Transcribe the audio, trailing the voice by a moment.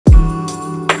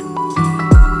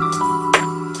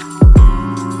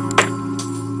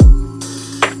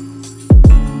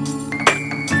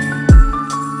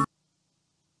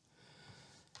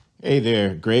Hey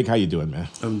there, Greg. How you doing, man?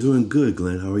 I'm doing good,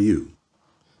 Glenn. How are you?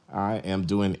 I am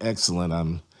doing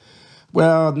excellent.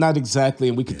 Well, not exactly,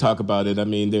 and we could Yeah. talk about it. I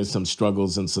mean, there's some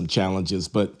struggles and some challenges,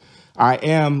 but I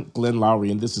am Glenn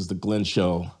Loury, and this is the Glenn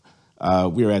Show.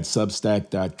 We're at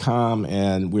Substack.com,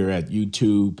 and we're at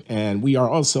YouTube, and we are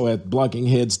also at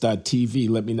bloggingheads.tv.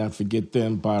 Let me not forget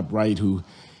them, Bob Wright, who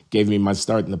gave me my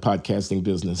start in the podcasting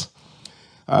business.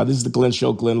 This is the Glenn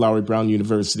Show, Glenn Loury Brown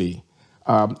University.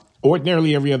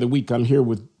 Ordinarily, every other week, I'm here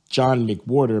with John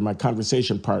McWhorter, my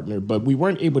conversation partner, but we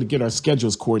weren't able to get our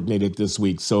schedules coordinated this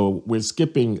week, so we're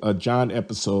skipping a John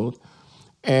episode.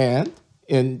 And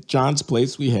in John's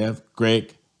place, we have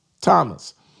Greg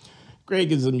Thomas.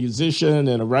 Greg is a musician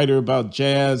and a writer about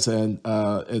jazz and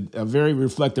a very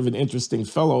reflective and interesting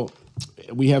fellow.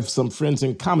 We have some friends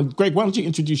in common. Greg, why don't you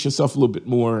introduce yourself a little bit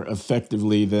more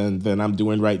effectively than I'm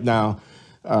doing right now?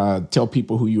 Tell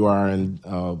people who you are and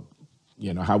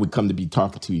how we come to be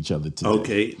talking to each other today.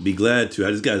 Okay, be glad to.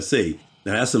 I just got to say,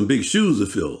 now that's some big shoes to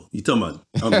fill. You talking about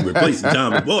I'm replacing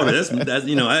John McWhorter? That's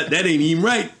that ain't even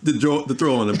right to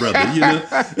throw on a brother.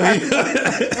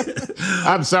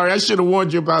 I'm sorry, I should have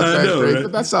warned you about that, Greg, right?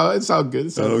 But that's all. It's all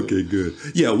good. Okay, good.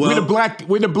 Yeah, well,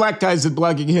 we're the black guys at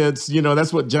Blogging Heads.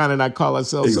 That's what John and I call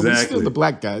ourselves. Exactly. So we're still the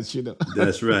black guys.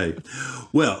 That's right.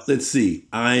 Well, let's see.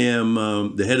 I am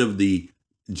the head of the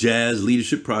Jazz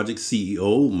Leadership Project,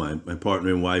 CEO. My partner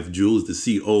and wife, Jewel, is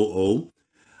the COO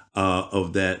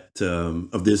of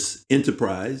this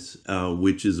enterprise,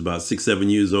 which is about 6-7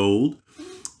 years old.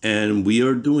 And we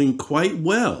are doing quite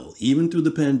well, even through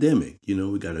the pandemic.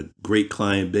 We got a great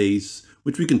client base,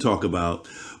 which we can talk about.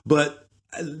 But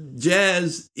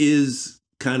jazz is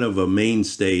kind of a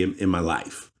mainstay in my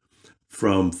life.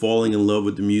 From falling in love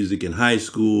with the music in high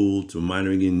school to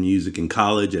minoring in music in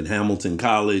college at Hamilton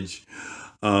College,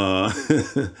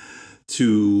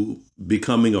 to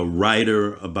becoming a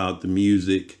writer about the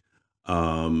music,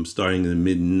 starting in the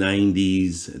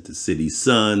mid-90s at the City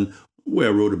Sun, where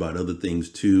I wrote about other things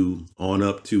too, on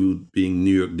up to being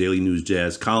New York Daily News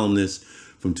Jazz columnist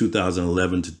from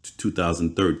 2011 to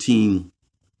 2013.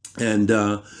 And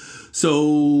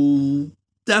so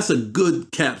that's a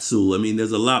good capsule. I mean,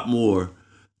 there's a lot more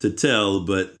to tell,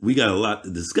 but we got a lot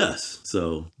to discuss.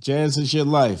 So jazz is your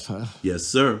life, huh? Yes,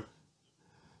 sir.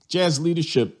 Jazz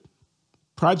Leadership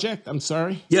Project, I'm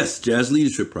sorry? Yes, Jazz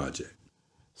Leadership Project.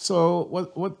 So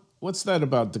what's that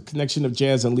about, the connection of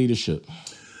jazz and leadership?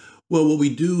 Well, what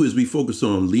we do is we focus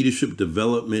on leadership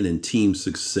development and team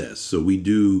success. So we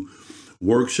do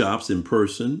workshops in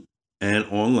person and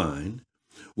online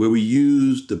where we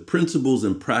use the principles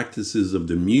and practices of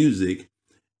the music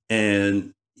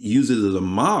and use it as a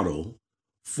model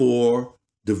for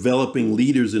developing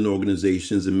leaders in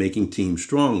organizations and making teams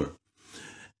stronger.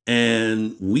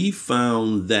 And we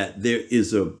found that there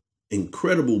is an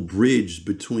incredible bridge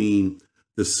between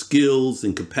the skills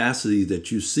and capacities that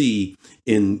you see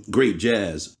in great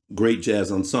jazz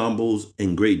ensembles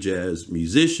and great jazz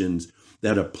musicians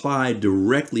that apply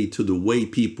directly to the way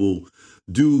people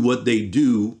do what they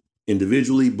do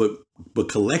individually, but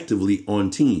collectively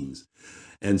on teams.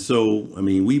 And so, I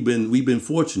mean, we've been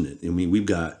fortunate. I mean, we've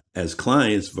got as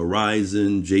clients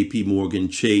Verizon, JP Morgan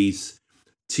Chase,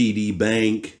 TD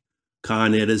Bank,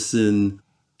 Con Edison,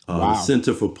 Wow.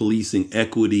 Center for Policing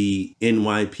Equity,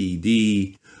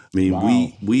 NYPD. I mean,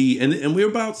 Wow. and we're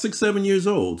about 6-7 years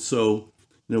old. So,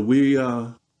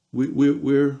 we're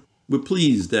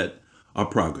pleased at our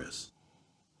progress.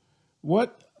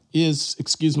 What is,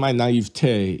 excuse my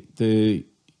naivete, the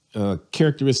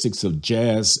characteristics of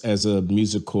jazz as a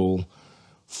musical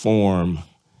form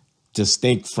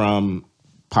distinct from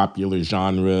popular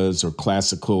genres or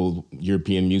classical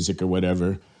European music or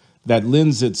whatever that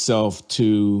lends itself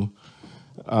to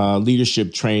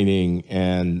leadership training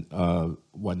and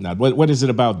whatnot? What is it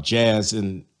about jazz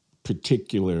in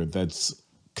particular that's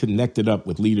connected up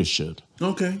with leadership?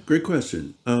 Okay, great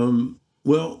question.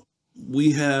 Well,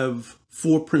 we have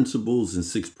 4 principles and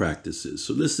 6 practices.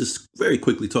 So let's just very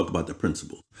quickly talk about the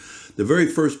principles. The very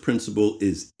first principle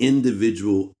is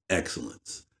individual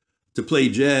excellence. To play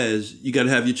jazz, you got to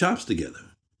have your chops together.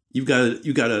 You got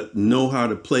to know how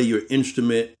to play your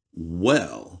instrument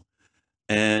well.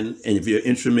 And if your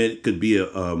instrument could be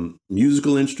a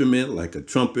musical instrument like a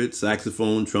trumpet,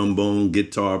 saxophone, trombone,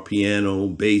 guitar, piano,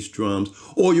 bass, drums,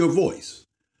 or your voice.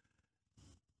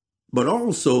 But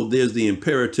also there's the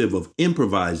imperative of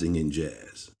improvising in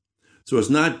jazz. So it's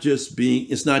not just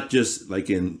like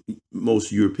in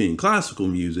most European classical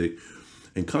music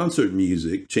and concert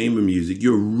music, chamber music,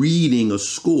 you're reading a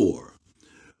score.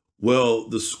 Well,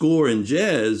 the score in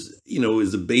jazz,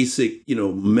 is a basic,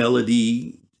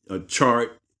 melody, a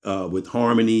chart with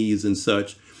harmonies and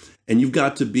such. And you've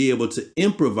got to be able to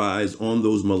improvise on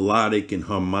those melodic and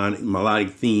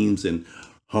melodic themes and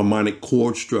harmonic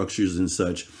chord structures and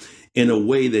such in a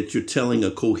way that you're telling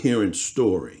a coherent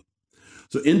story.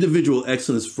 So individual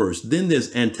excellence first, then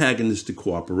there's antagonistic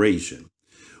cooperation,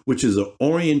 which is an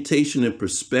orientation and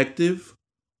perspective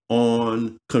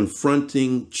on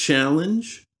confronting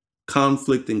challenge,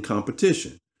 conflict, and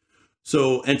competition.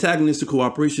 So antagonistic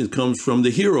cooperation comes from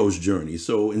the hero's journey.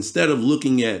 So instead of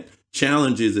looking at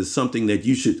challenges as something that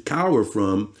you should cower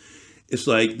from, it's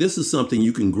like, this is something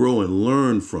you can grow and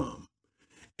learn from.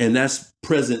 And that's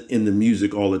present in the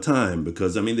music all the time,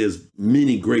 because I mean, there's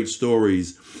many great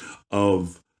stories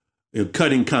of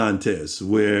cutting contests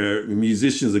where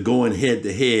musicians are going head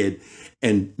to head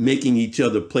and making each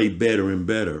other play better and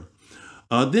better.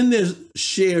 Then there's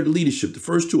shared leadership. The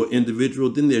first two are individual.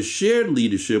 Then there's shared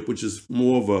leadership, which is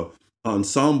more of an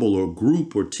ensemble or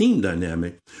group or team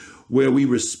dynamic, where we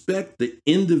respect the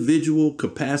individual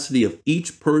capacity of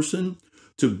each person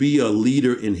to be a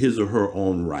leader in his or her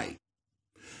own right.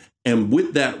 And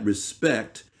with that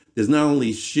respect, there's not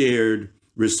only shared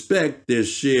respect, there's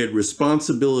shared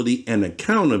responsibility and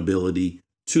accountability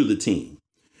to the team.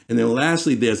 And then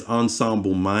lastly, there's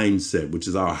ensemble mindset, which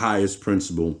is our highest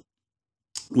principle,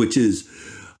 which is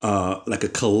like a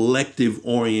collective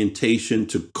orientation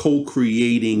to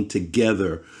co-creating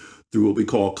together through what we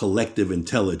call collective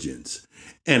intelligence.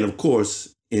 And of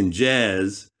course, in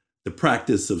jazz, the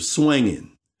practice of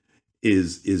swinging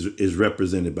is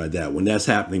represented by that when that's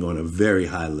happening on a very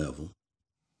high level.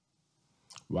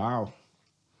 Wow.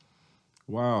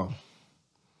 Wow.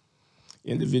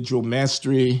 Individual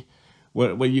mastery,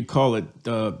 what do you call it?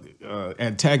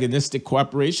 Antagonistic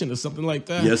cooperation or something like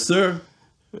that? Yes, sir.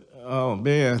 Oh,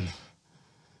 man.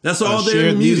 That's all there shared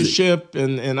in music. Leadership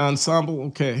and ensemble.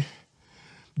 Okay.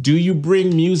 Do you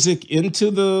bring music into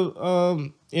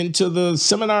the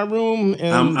seminar room?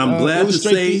 And, I'm glad to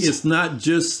say these? It's not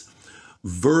just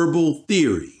verbal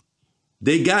theory.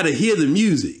 They got to hear the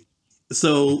music.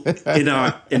 So in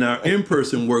our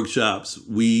in-person workshops,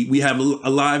 we have a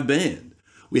live band.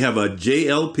 We have a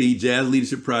JLP, Jazz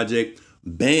Leadership Project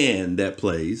band that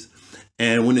plays.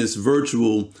 And when it's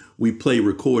virtual, we play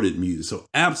recorded music. So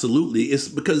absolutely, it's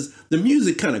because the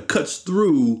music kind of cuts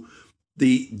through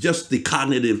just the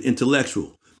cognitive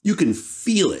intellectual. You can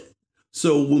feel it.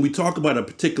 So when we talk about a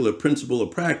particular principle or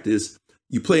practice,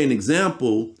 you play an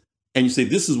example and you say,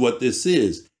 this is what this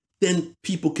is. Then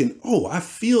people can, oh, I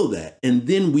feel that. And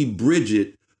then we bridge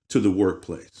it to the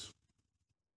workplace.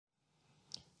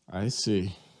 I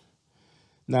see.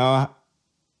 Now,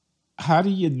 how do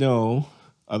you know,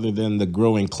 other than the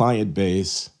growing client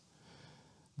base,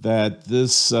 that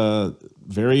this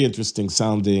very interesting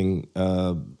sounding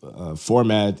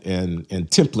format and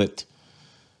template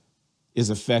is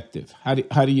effective? How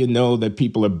do you know that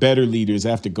people are better leaders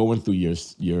after going through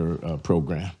your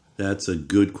program? That's a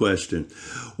good question.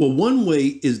 Well, one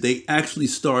way is they actually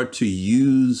start to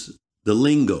use the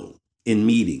lingo in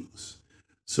meetings.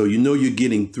 So you're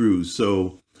getting through.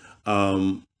 So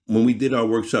when we did our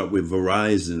workshop with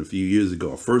Verizon a few years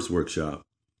ago, our first workshop,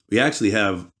 we actually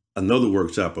have another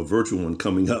workshop, a virtual one,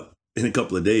 coming up in a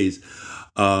couple of days.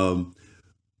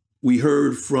 We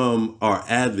heard from our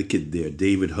advocate there,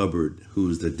 David Hubbard,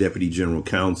 who's the Deputy General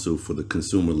Counsel for the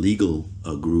Consumer Legal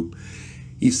Group.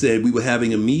 He said we were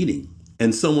having a meeting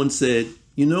and someone said,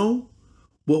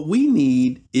 what we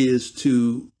need is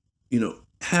to,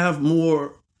 have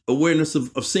more awareness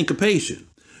of syncopation,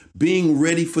 being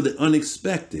ready for the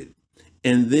unexpected.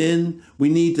 And then we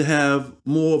need to have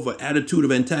more of an attitude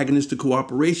of antagonistic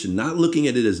cooperation, not looking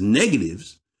at it as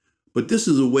negatives, but this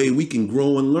is a way we can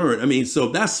grow and learn. I mean, so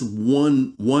that's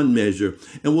one measure.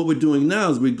 And what we're doing now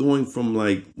is we're going from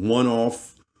like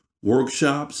one-off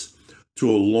workshops to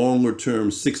a longer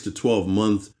term 6 to 12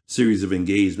 month series of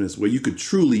engagements where you could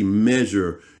truly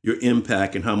measure your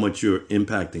impact and how much you're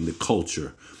impacting the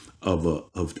culture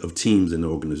of teams and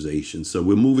organizations. So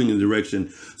we're moving in the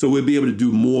direction so we'll be able to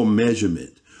do more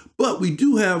measurement. But we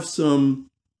do have some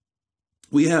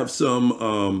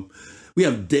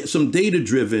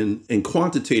data-driven and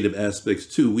quantitative aspects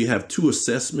too. We have 2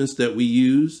 assessments that we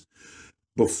use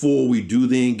before we do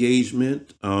the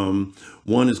engagement.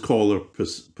 One is called a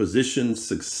position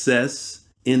success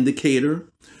indicator.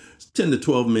 It's 10 to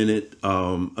 12 minute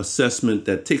assessment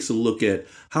that takes a look at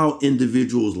how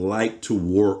individuals like to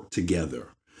work together.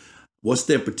 What's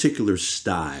their particular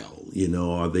style?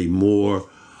 Are they more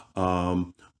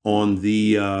on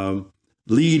the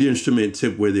lead instrument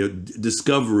tip where they're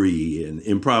discovery and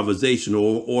improvisation,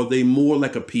 or are they more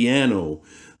like a piano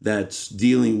that's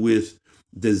dealing with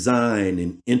design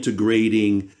and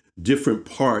integrating different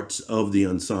parts of the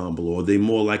ensemble, or are they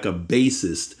more like a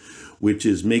bassist, which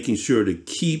is making sure to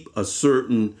keep a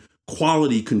certain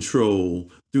quality control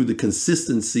through the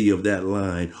consistency of that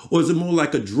line? Or is it more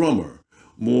like a drummer,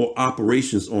 more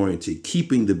operations oriented,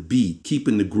 keeping the beat,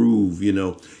 keeping the groove,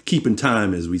 keeping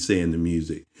time, as we say in the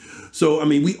music? So, I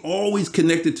mean, we always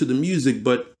connected to the music,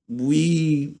 but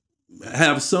we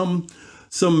have some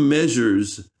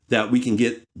measures that we can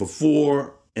get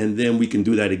before, and then we can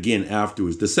do that again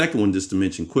afterwards. The second one, just to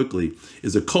mention quickly,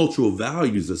 is a cultural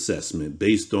values assessment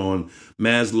based on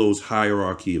Maslow's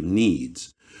hierarchy of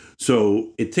needs.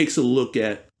 So it takes a look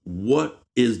at what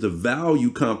is the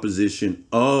value composition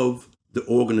of the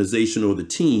organization or the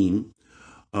team,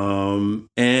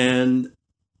 and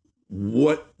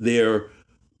what their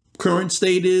current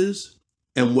state is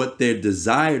and what their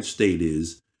desired state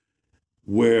is,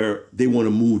 where they want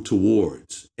to move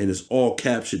towards. And it's all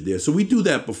captured there. So we do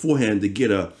that beforehand to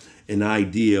get an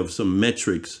idea of some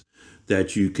metrics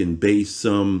that you can base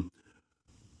some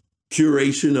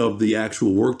curation of the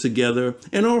actual work together,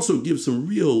 and also give some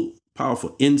real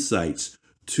powerful insights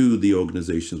to the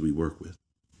organizations we work with.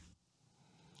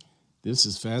 This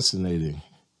is fascinating.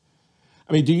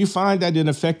 I mean, do you find that in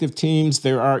effective teams,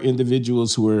 there are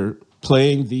individuals who are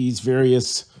playing these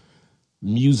various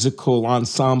musical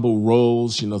ensemble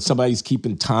roles? Somebody's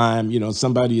keeping time,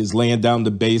 somebody is laying down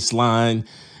the bass line,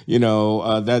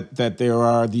 that there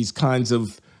are these kinds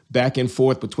of back and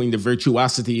forth between the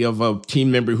virtuosity of a team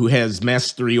member who has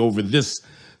mastery over this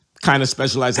kind of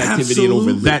specialized activity and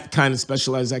over that kind of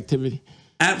specialized activity?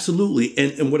 Absolutely.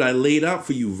 And what I laid out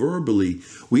for you verbally,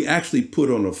 we actually put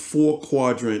on a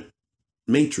 4-quadrant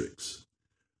matrix.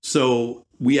 So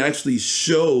we actually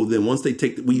show them,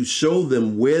 we show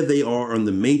them where they are on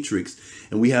the matrix,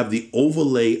 and we have the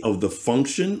overlay of the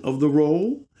function of the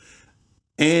role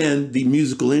and the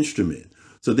musical instrument.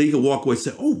 So they can walk away and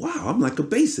say, oh, wow, I'm like a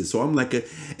bassist. So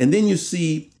and then you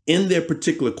see in their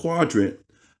particular quadrant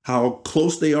how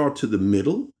close they are to the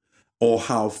middle, or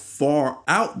how far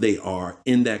out they are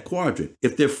in that quadrant.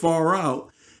 If they're far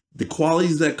out, the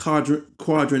qualities of that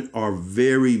quadrant are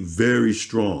very, very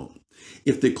strong.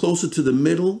 If they're closer to the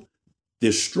middle,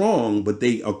 they're strong, but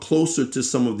they are closer to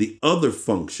some of the other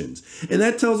functions. And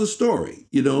that tells a story,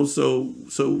 so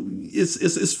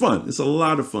it's fun. It's a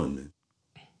lot of fun, man.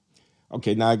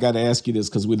 Okay, now I got to ask you this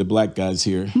because we're the black guys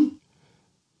here.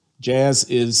 Jazz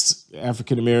is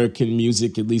African-American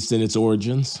music, at least in its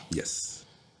origins. Yes.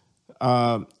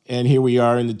 And here we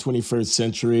are in the 21st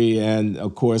century. And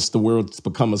of course, the world's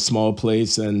become a small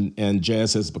place, and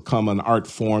jazz has become an art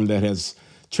form that has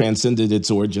transcended its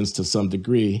origins to some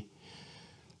degree.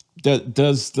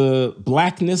 Does the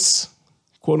blackness,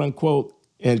 quote unquote,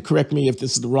 and correct me if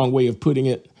this is the wrong way of putting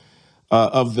it,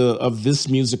 of this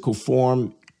musical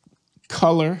form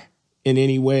color in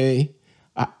any way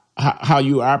how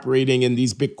you're operating in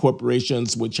these big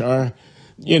corporations, which are,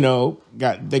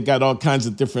 they got all kinds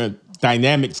of different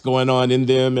dynamics going on in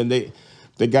them, and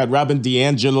they got Robin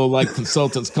DiAngelo like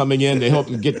consultants coming in to help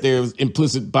them get their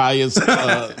implicit bias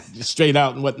straight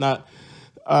out and whatnot.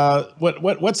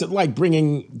 What's it like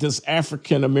bringing this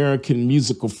African American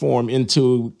musical form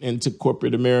into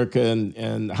corporate America,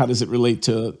 and how does it relate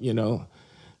to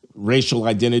racial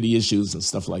identity issues and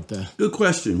stuff like that? Good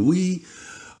question. We,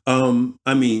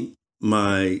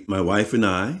 my wife and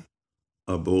I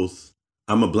are both.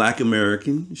 I'm a Black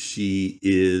American. She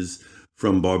is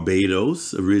from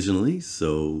Barbados originally,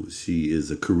 so she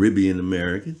is a Caribbean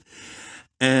American,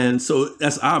 and so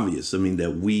that's obvious.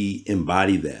 That we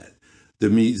embody that. The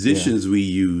musicians we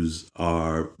use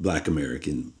are Black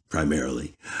American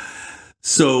primarily.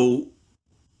 So,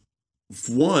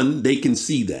 one, they can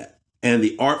see that. And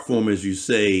the art form, as you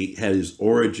say, has its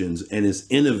origins and is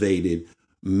innovated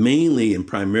mainly and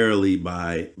primarily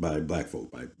by Black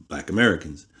folk, by Black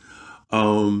Americans.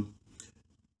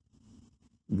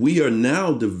 We are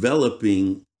now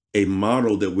developing a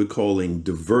model that we're calling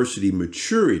diversity,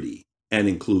 maturity, and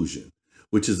inclusion,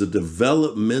 which is a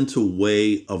developmental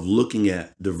way of looking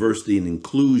at diversity and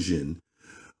inclusion,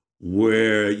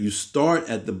 where you start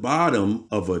at the bottom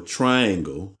of a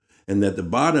triangle, and at the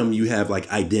bottom you have like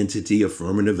identity,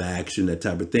 affirmative action, that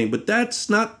type of thing. But that's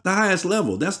not the highest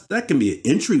level. That can be an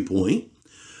entry point.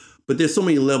 But there's so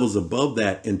many levels above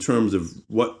that in terms of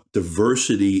what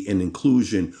diversity and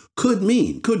inclusion could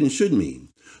and should mean.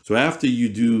 So after you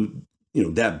do,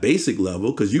 that basic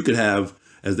level, because you could have,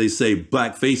 as they say,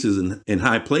 black faces in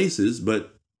high places,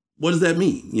 but what does that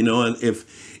mean? And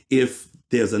if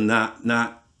there's a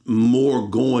not more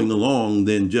going along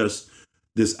than just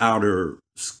this outer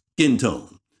skin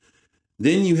tone,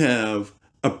 then you have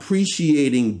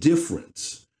appreciating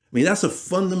difference. mean, that's a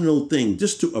fundamental thing,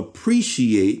 just to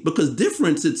appreciate, because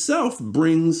difference itself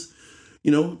brings,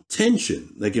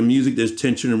 tension. Like in music, there's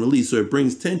tension and release, so it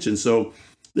brings tension. So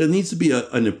there needs to be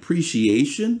an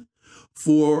appreciation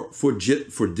for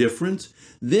difference.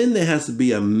 Then there has to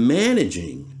be a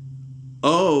managing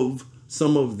of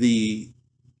some of the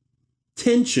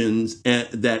tensions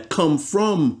that come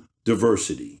from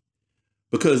diversity,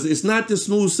 because it's not just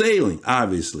smooth sailing,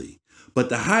 obviously, but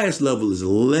the highest level is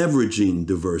leveraging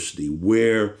diversity,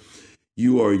 where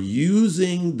you are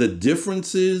using the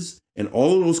differences and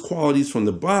all of those qualities from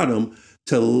the bottom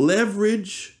to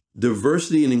leverage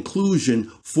diversity and inclusion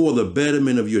for the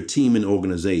betterment of your team and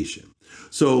organization.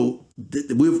 So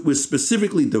we're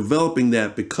specifically developing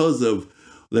that because of,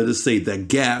 let us say, the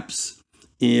gaps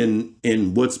in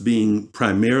what's being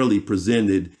primarily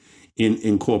presented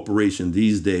in corporation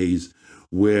these days,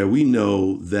 where we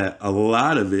know that a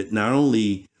lot of it not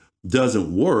only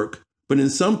doesn't work, but in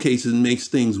some cases makes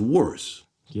things worse.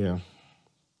 Yeah.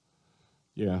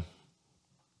 Yeah.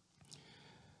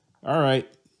 All right.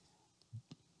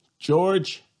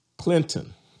 George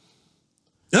Clinton.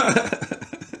 The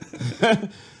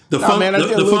Funkmeister.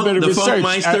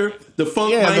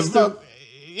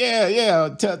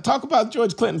 Talk about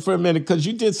George Clinton for a minute, because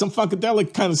you did some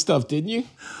Funkadelic kind of stuff, didn't you?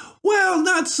 Well,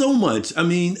 not so much. I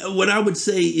mean, what I would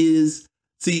say is,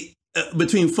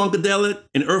 between Funkadelic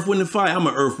and Earth, Wind, and Fire, I'm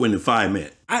an Earth, Wind, and Fire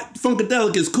man.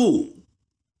 Funkadelic is cool.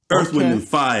 Earth, Wind, and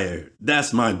Fire,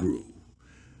 that's my groove.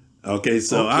 Okay,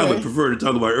 so I would prefer to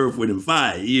talk about Earth, Wind, and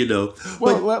Fire,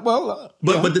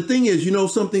 But the thing is,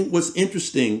 what's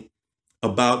interesting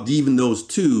about even those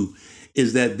two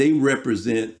is that they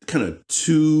represent kind of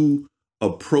two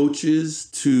approaches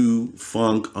to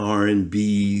funk,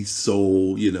 R&B,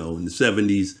 soul, in the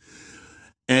 70s.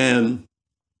 And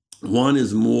one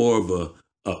is more of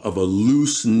a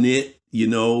loose knit,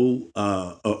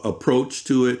 approach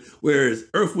to it, whereas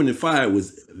Earth, Wind, and Fire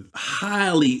was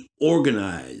highly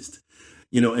organized,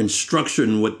 and structured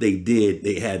in what they did.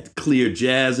 They had clear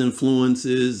jazz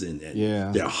influences and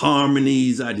their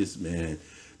harmonies.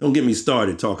 Don't get me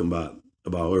started talking about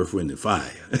Earth, Wind, and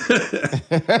Fire.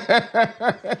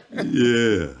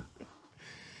 Yeah.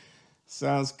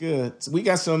 Sounds good. So we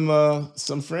got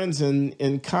some friends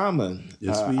in common.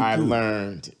 Yes, we I do.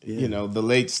 learned, the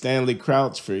late Stanley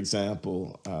Crouch, for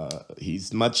example.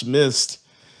 He's much missed.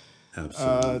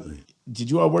 Absolutely. Did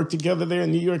you all work together there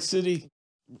in New York City,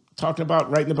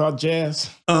 writing about jazz?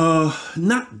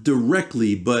 Not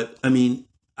directly, but I mean,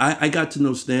 I got to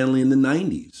know Stanley in the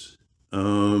 90s.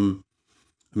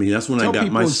 That's when I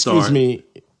got my start.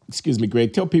 Excuse me,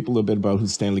 Greg. Tell people a little bit about who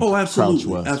Stanley Crouch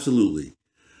was. Absolutely.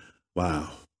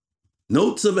 Wow.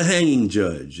 Notes of a Hanging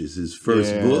Judge is his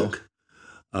first book.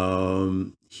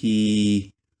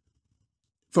 He,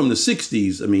 from the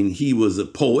 60s, he was a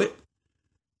poet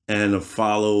and a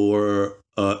follower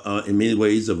in many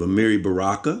ways of Amiri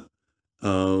Baraka.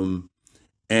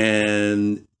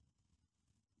 And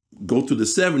go through the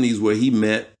 70s where he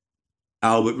met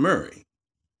Albert Murray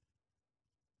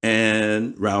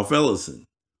and Ralph Ellison,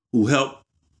 who helped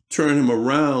turn him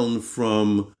around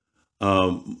from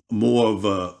more of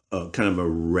a kind of a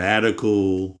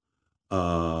radical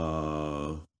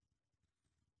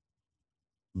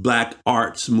Black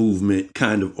arts movement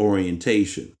kind of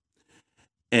orientation.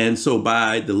 And so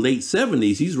by the late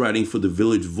 70s, he's writing for the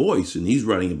Village Voice, and he's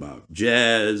writing about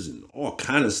jazz and all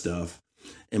kind of stuff.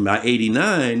 And by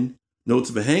 89, Notes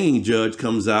of a Hanging Judge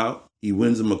comes out. He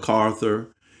wins a MacArthur.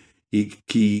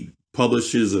 He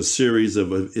publishes a series of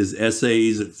his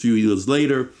essays a few years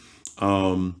later.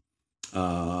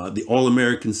 The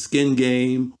All-American Skin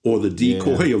Game, or The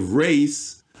Decoy of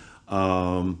Race,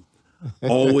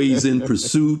 Always in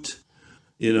Pursuit,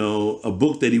 a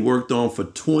book that he worked on for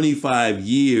 25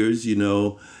 years,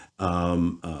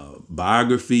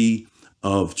 biography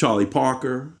of Charlie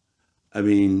Parker.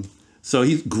 So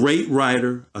he's a great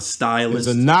writer, a stylist.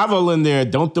 There's a novel in there,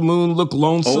 Don't the Moon Look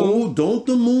Lonesome? Oh, Don't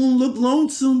the Moon Look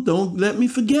Lonesome. Don't let me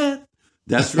forget.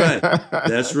 That's right.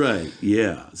 That's right.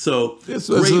 Yeah. So this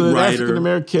was great an writer.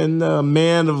 African-American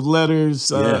man of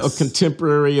letters, a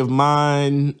contemporary of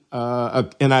mine,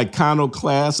 an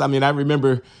iconoclast. I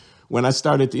remember when I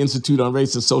started the Institute on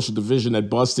Race and Social Division at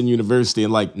Boston University in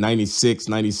like 96,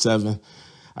 97,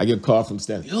 I get a call from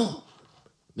Stanley. Yo,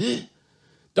 man,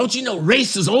 don't you know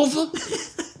race is over?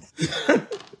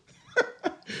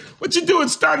 What you doing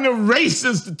starting a race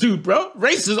institute, bro?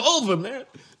 Race is over, man.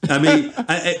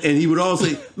 And he would always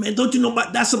say, man, don't you know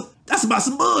that's about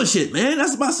some bullshit, man.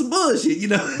 That's about some bullshit,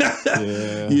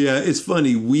 Yeah. Yeah, it's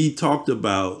funny. We talked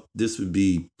about, this would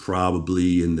be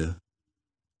probably in the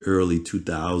early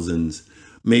 2000s,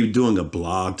 maybe doing a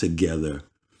blog together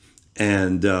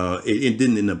and it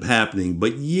didn't end up happening.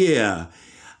 But yeah,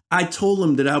 I told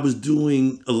him that I was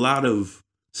doing a lot of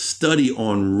study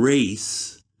on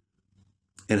race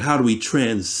and how do we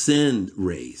transcend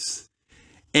race.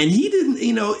 And he didn't,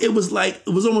 it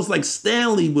was almost like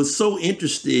Stanley was so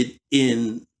interested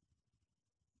in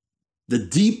the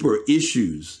deeper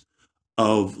issues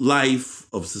of life,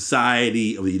 of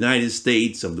society, of the United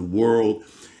States, of the world,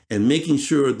 and making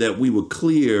sure that we were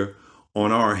clear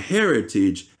on our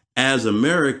heritage as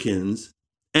Americans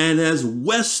and as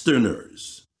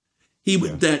Westerners.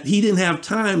 That he didn't have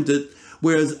time to,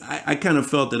 whereas I kind of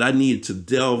felt that I needed to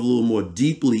delve a little more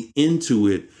deeply into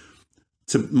it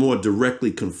to more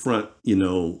directly confront,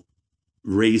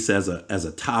 race as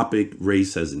a topic,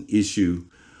 race as an issue.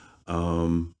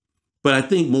 But I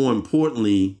think more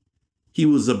importantly, he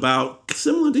was about,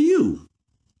 similar to you,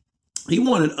 he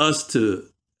wanted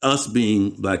us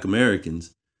being Black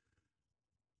Americans,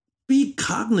 be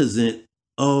cognizant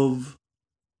of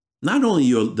not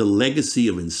only the legacy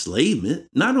of enslavement,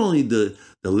 not only the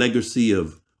legacy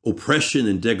of oppression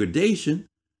and degradation,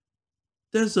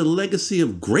 there's a legacy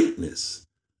of greatness,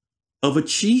 of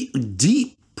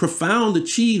deep, profound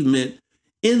achievement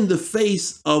in the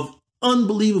face of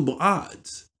unbelievable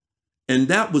odds. And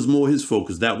that was more his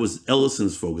focus. That was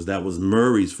Ellison's focus. That was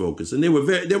Murray's focus. And they were,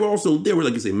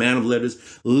 like I say, man of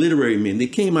letters, literary men. They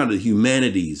came out of the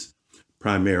humanities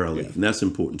primarily. Yeah. And that's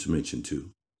important to mention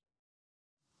too.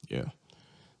 Yeah.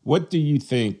 What do you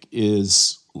think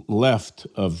is left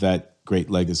of that great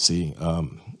legacy?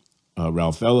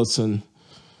 Ralph Ellison,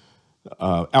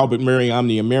 Albert Murray, I'm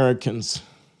the Americans.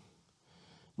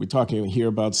 We're talking here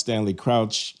about Stanley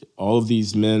Crouch. All of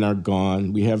these men are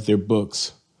gone. We have their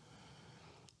books.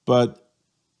 But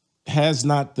has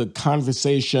not the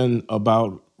conversation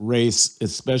about race,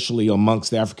 especially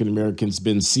amongst African Americans,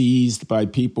 been seized by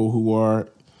people who are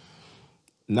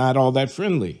not all that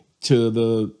friendly to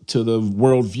the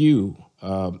worldview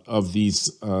of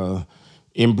these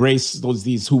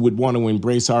these who would want to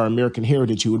embrace our American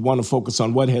heritage, who would want to focus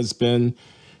on what has been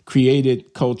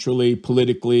created culturally,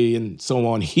 politically, and so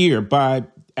on here by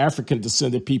African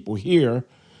descended people here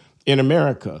in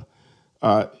America,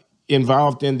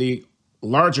 involved in the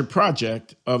larger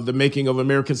project of the making of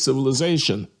American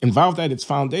civilization, involved at its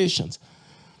foundations.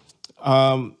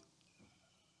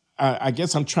 I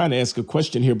guess I'm trying to ask a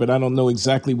question here, but I don't know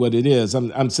exactly what it is.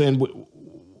 I'm saying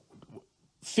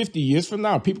 50 years from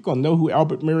now, are people going to know who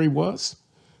Albert Murray was?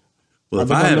 Well,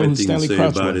 if I have anything to say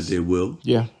about it, they will.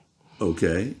 Yeah.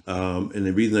 Okay. And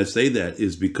the reason I say that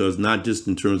is because not just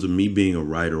in terms of me being a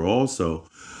writer also,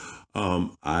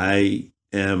 I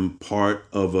am part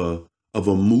of a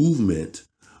movement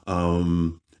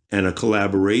and a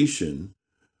collaboration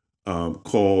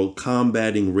called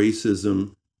Combating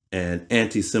Racism and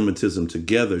Anti-Semitism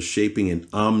Together, Shaping an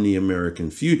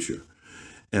Omni-American Future.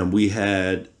 And we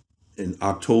had in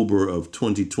October of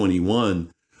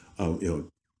 2021,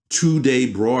 2-day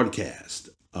broadcast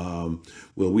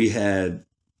where we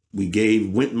gave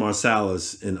Wynton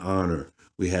Marsalis an honor.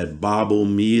 We had Bob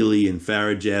O'Meally and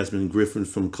Farah Jasmine Griffin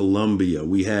from Columbia.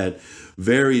 We had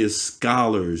various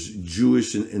scholars,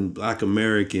 Jewish and Black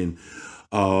American,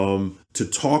 to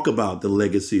talk about the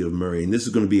legacy of Murray. And this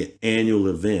is going to be an annual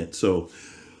event. So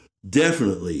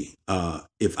definitely,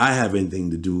 if I have anything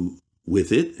to do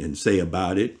with it and say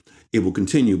about it, it will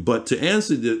continue. But to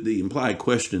answer the implied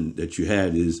question that you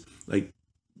had is like,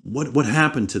 what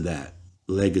happened to that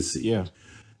legacy? Yeah.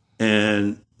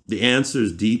 And the answer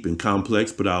is deep and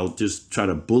complex, but I'll just try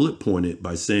to bullet point it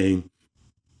by saying,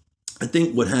 I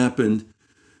think what happened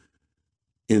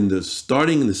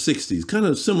starting in the 60s, kind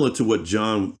of similar to what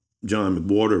John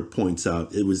McWhorter points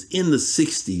out, it was in the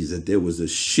 60s that there was a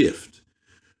shift.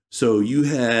 So you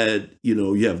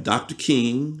have Dr.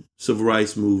 King, Civil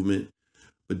Rights Movement,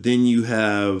 but then you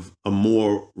have a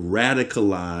more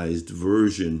radicalized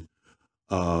version,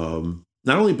 not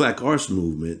only Black Arts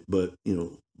Movement, but,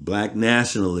 Black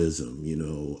nationalism,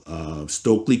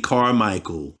 Stokely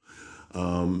Carmichael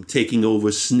taking over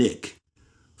SNCC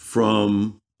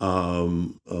from,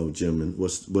 Jim,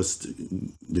 what's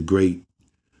the great?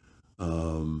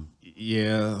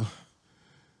 Yeah.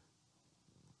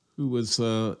 Who was,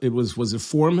 was it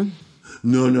Foreman?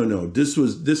 No. This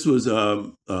was,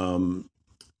 oh,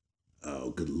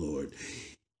 good Lord.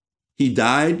 He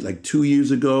died like 2 years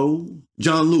ago.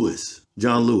 John Lewis.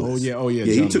 Oh yeah. Yeah,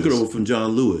 he took it over from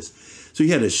John Lewis. So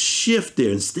he had a shift there.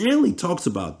 And Stanley talks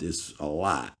about this a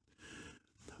lot.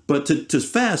 But to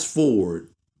fast forward,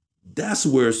 that's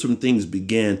where some things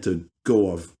began to go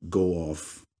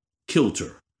off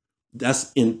kilter.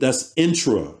 That's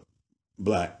intra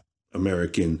Black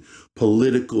American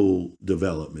political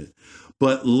development.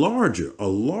 But a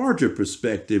larger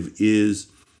perspective is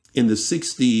in the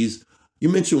 60s. You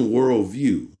mentioned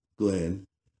worldview, Glenn.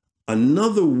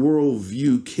 Another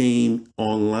worldview came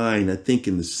online, I think,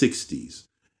 in the 60s,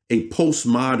 a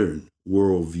postmodern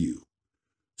worldview.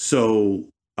 So,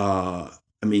 I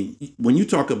mean, when you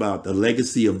talk about the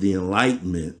legacy of the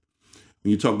Enlightenment,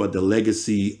 when you talk about the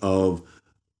legacy of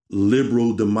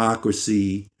liberal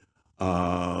democracy,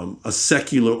 a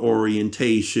secular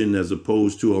orientation as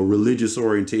opposed to a religious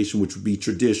orientation, which would be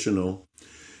traditional,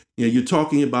 you're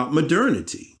talking about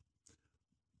modernity.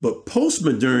 But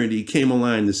postmodernity came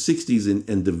online in the 60s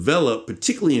and developed,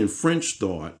 particularly in French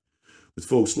thought, with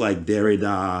folks like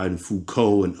Derrida and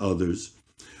Foucault and others,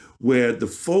 where the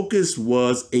focus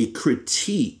was a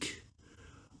critique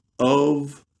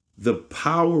of the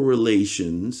power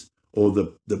relations or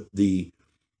the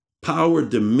power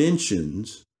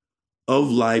dimensions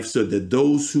of life, so that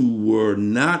those who were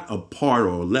not a part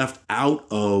or left out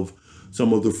of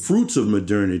some of the fruits of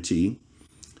modernity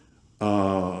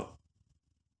were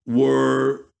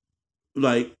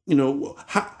like,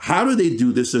 how do they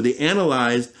do this? So they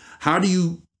analyzed, how do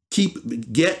you keep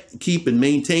and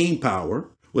maintain power,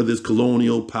 whether it's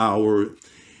colonial power,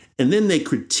 and then they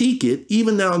critique it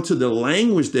even down to the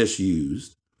language that's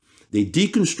used. They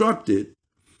deconstruct it.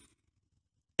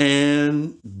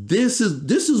 And this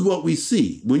is what we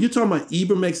see. When you're talking about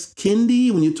Ibram X.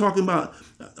 Kendi, when you're talking about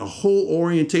a whole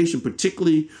orientation,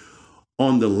 particularly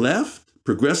on the left,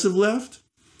 progressive left,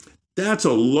 that's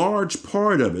a large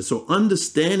part of it. So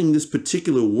understanding this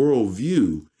particular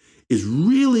worldview is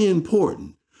really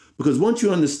important, because once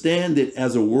you understand it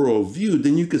as a worldview,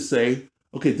 then you could say,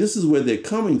 okay, this is where they're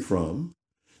coming from.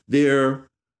 They're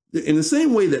in the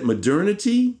same way that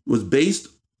modernity was based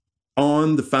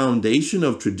on the foundation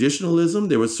of traditionalism.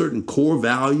 There were certain core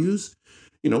values,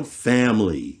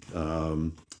 family,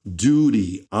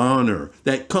 duty, honor,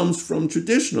 that comes from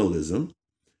traditionalism.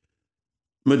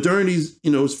 Modernity's,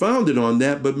 is founded on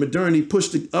that, but modernity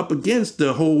pushed it up against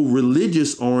the whole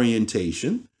religious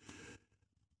orientation.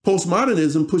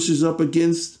 Postmodernism pushes up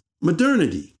against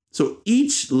modernity. So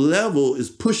each level is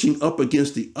pushing up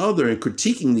against the other and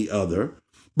critiquing the other,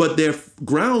 but they're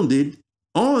grounded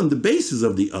on the basis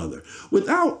of the other,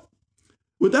 without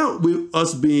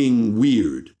us being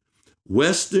weird.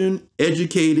 Western,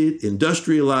 educated,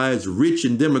 industrialized, rich,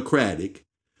 and democratic,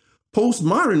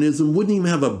 postmodernism wouldn't even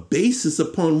have a basis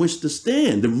upon which to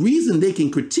stand. The reason they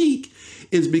can critique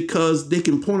is because they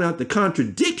can point out the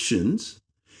contradictions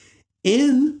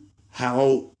in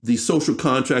how the social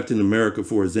contract in America,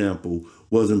 for example,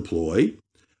 was employed,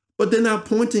 but they're not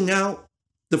pointing out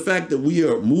the fact that we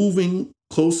are moving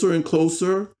closer and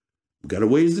closer. We've got a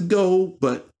ways to go,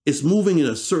 but it's moving in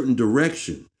a certain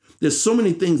direction. There's so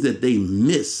many things that they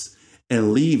miss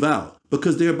and leave out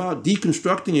because they're about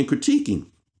deconstructing and critiquing.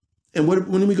 And when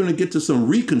are we going to get to some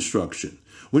reconstruction?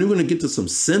 When are we going to get to some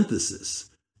synthesis?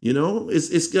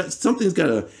 Something's got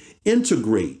to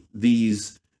integrate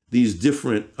these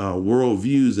different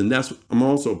worldviews, and I'm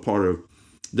also a part of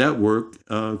that work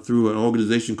through an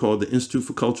organization called the Institute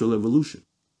for Cultural Evolution.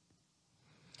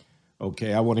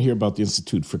 Okay, I want to hear about the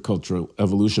Institute for Cultural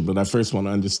Evolution, but I first want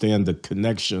to understand the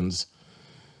connections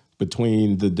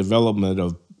between the development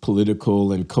of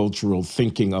political and cultural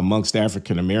thinking amongst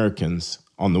African Americans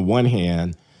on the one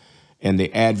hand, and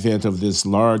the advent of this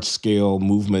large-scale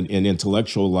movement in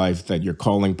intellectual life that you're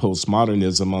calling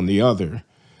postmodernism on the other.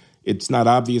 It's not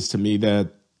obvious to me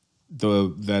that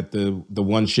the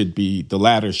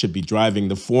latter should be driving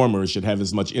the former, should have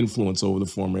as much influence over the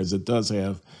former as it does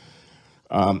have.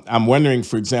 I'm wondering,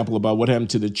 for example, about what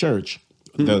happened to the church.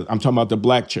 I'm talking about the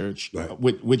Black church, right,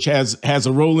 which has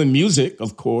a role in music,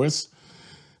 of course.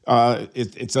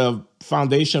 It's a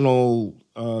foundational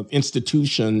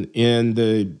institution in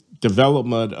the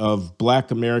development of Black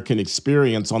American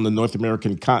experience on the North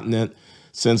American continent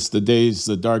since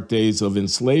the dark days of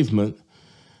enslavement.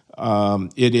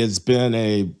 It has been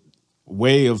a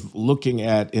way of looking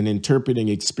at and interpreting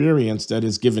experience that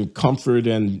has given comfort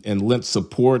and lent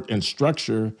support and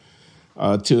structure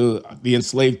to the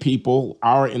enslaved people,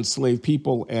 our enslaved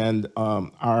people, and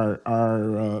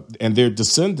and their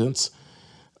descendants.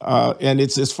 And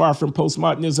it's as far from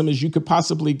postmodernism as you could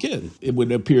possibly get, it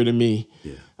would appear to me.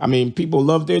 Yeah. I mean, people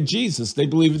love their Jesus. They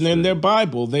believe in their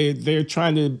Bible. They're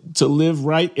trying to live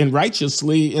right and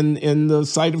righteously in the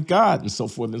sight of God and so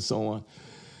forth and so on.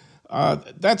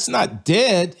 That's not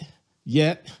dead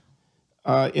yet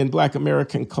in Black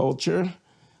American culture.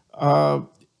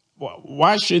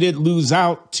 Why should it lose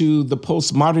out to the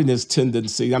postmodernist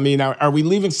tendency? I mean, are we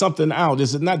leaving something out?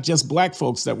 Is it not just Black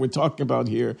folks that we're talking about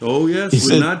here? Oh, yes.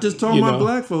 We're not just talking about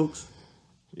Black folks.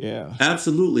 Yeah.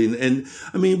 Absolutely. And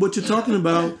I mean, what you're talking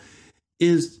about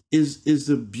is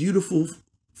the beautiful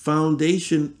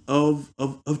foundation of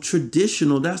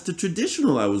traditional. That's the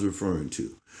traditional I was referring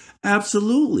to.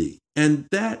 Absolutely. And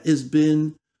that has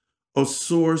been a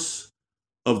source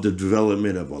of the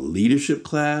development of a leadership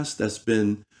class. That's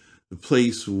been the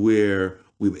place where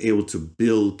we were able to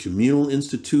build communal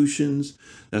institutions.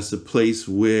 That's the place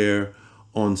where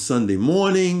on Sunday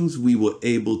mornings we were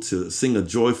able to sing a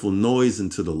joyful noise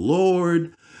unto the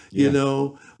Lord, you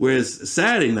know, whereas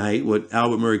Saturday night, what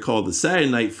Albert Murray called the Saturday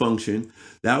night function,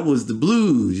 that was the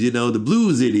blues, you know, the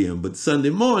blues idiom. But Sunday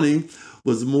morning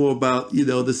was more about, you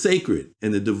know, the sacred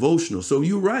and the devotional. So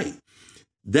you're right.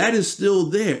 That is still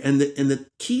there. And the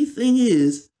key thing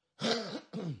is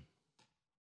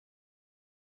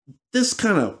this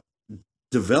kind of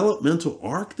developmental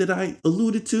arc that I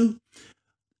alluded to.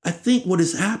 I think what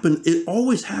has happened, it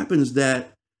always happens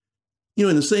that, you know,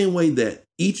 in the same way that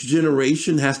each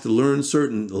generation has to learn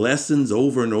certain lessons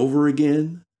over and over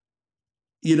again,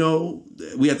 you know,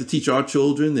 we have to teach our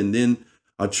children and then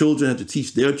our children have to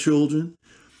teach their children.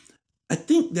 I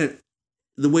think that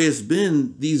the way it's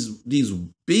been, these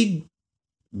big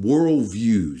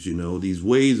worldviews, you know, these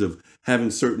ways of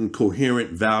having certain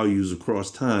coherent values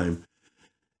across time.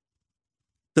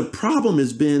 The problem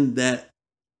has been that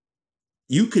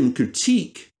you can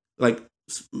critique, like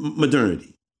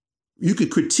modernity, you could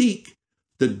critique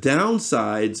the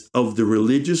downsides of the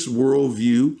religious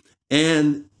worldview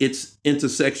and its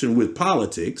intersection with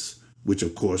politics, which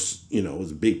of course, you know,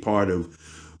 is a big part of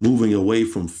moving away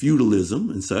from feudalism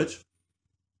and such.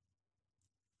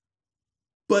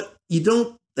 But you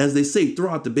don't, as they say,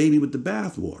 throw out the baby with the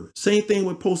bathwater. Same thing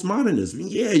with postmodernism.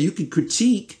 Yeah, you could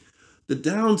critique the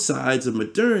downsides of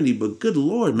modernity, but good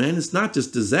Lord, man, it's not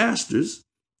just disasters.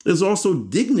 There's also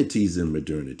dignities in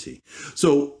modernity.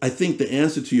 So I think the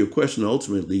answer to your question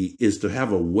ultimately is to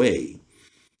have a way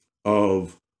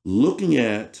of looking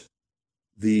at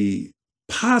the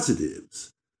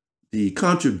positives, the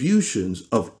contributions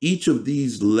of each of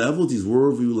these levels, these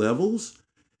worldview levels,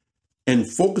 and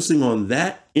focusing on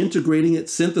that, integrating it,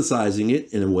 synthesizing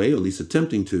it in a way, or at least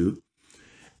attempting to,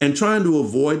 and trying to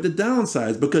avoid the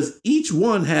downsides, because each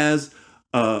one has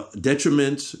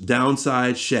detriments,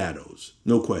 downsides, shadows,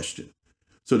 no question.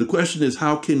 So the question is,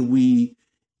 how can we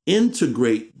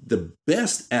integrate the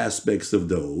best aspects of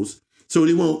those so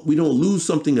we don't lose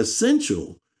something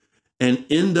essential and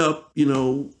end up, you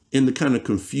know, in the kind of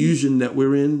confusion that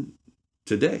we're in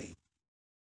today?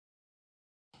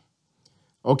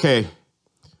 Okay.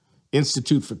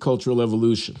 Institute for Cultural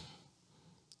Evolution.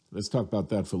 Let's talk about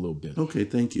that for a little bit. Okay,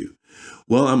 thank you.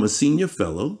 Well, I'm a senior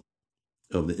fellow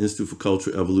of the Institute for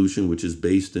Cultural Evolution, which is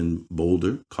based in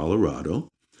Boulder, Colorado.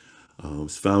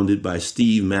 It's founded by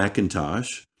Steve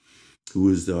McIntosh, who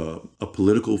is a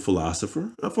political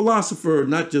philosopher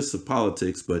not just of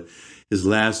politics, but his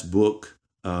last book,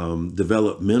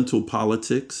 Developmental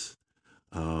Politics.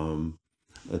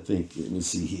 I think, let me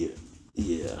see here.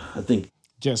 Yeah, I think.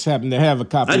 Just happen to have a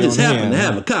copy. I just happen to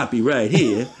have a copy right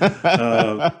here.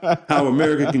 How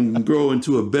America Can Grow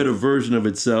into a Better Version of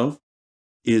Itself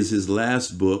is his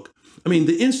last book. I mean,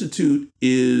 the Institute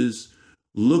is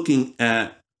looking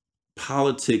at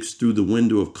politics through the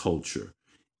window of culture,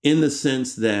 in the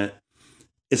sense that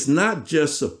it's not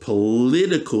just a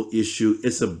political issue,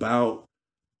 it's about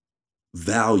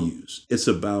values. It's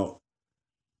about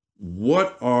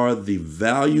what are the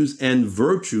values and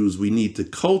virtues we need to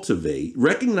cultivate,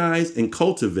 recognize and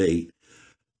cultivate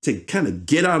to kind of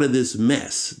get out of this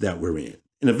mess that we're in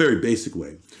a very basic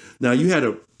way. Now, you had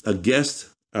a guest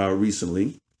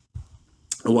recently.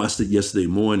 I watched it yesterday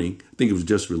morning. I think it was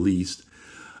just released.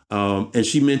 And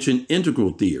she mentioned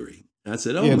integral theory. I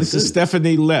said, oh, yeah, this is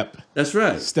Stephanie Lepp. That's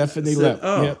right. Stephanie Lepp.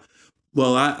 Oh, yep.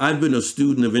 Well, I've been a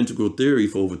student of integral theory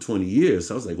for over 20 years.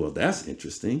 So I was like, well, that's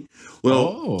interesting.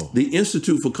 Well, the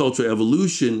Institute for Cultural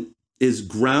Evolution is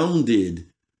grounded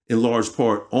in large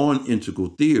part on integral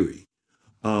theory.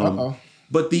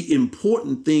 But the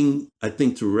important thing, I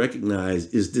think, to recognize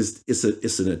is this: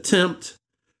 it's an attempt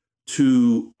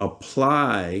to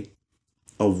apply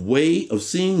a way of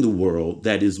seeing the world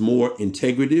that is more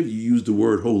integrative. You used the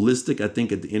word holistic, I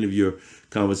think, at the end of your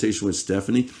conversation with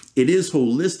Stephanie. It is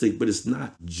holistic, but it's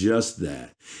not just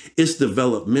that. It's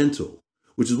developmental,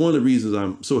 which is one of the reasons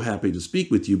I'm so happy to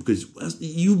speak with you, because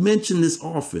you mention this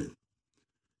often,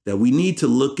 that we need to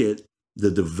look at the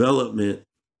development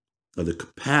of the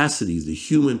capacities, the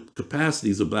human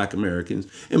capacities of Black Americans,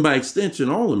 and by extension,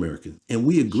 all Americans. And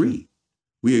we agree.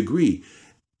 We agree.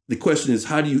 The question is,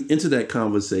 how do you enter that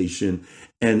conversation,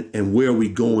 and where are we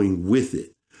going with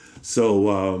it?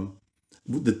 So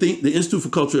the Institute for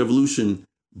Cultural Evolution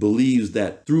believes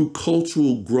that through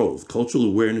cultural growth, cultural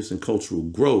awareness and cultural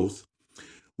growth,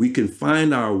 we can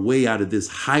find our way out of this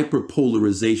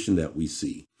hyperpolarization that we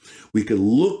see. We can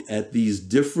look at these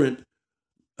different,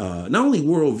 not only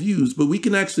worldviews, but we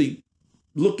can actually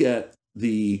look at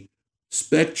the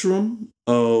spectrum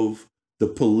of the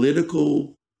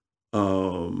political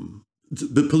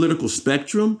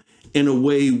spectrum in a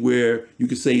way where you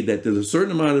could say that there's a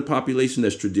certain amount of the population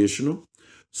that's traditional,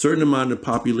 certain amount of the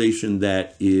population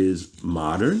that is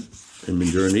modern and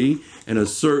modernity, and a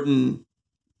certain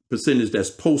percentage that's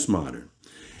postmodern.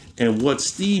 And what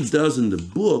Steve does in the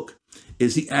book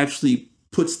is he actually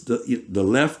puts the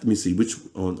left, let me see, which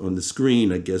on the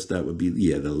screen, I guess that would be,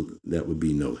 yeah, that would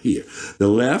be no, here. The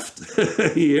left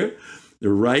here, the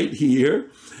right here.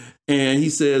 And he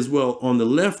says, well, on the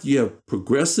left, you have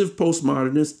progressive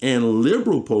postmodernists and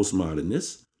liberal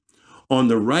postmodernists. On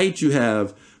the right, you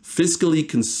have fiscally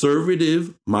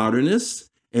conservative modernists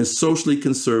and socially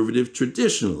conservative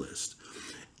traditionalists.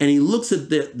 And he looks at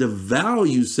the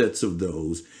value sets of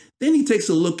those. Then he takes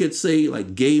a look at, say,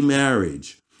 like gay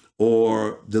marriage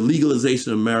or the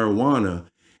legalization of marijuana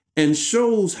and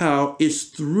shows how it's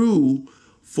through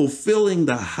fulfilling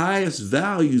the highest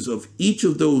values of each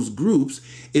of those groups,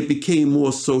 it became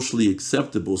more socially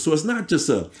acceptable. So it's not just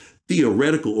a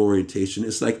theoretical orientation.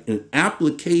 It's like an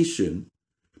application,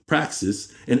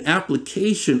 praxis, an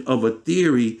application of a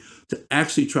theory to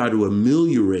actually try to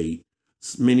ameliorate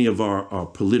many of our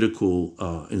political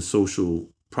and social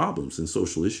problems and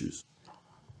social issues.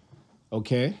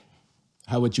 Okay.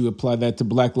 How would you apply that to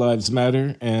Black Lives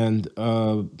Matter and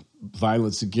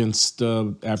violence against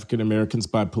African Americans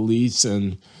by police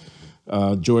and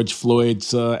George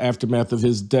Floyd's aftermath of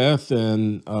his death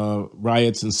and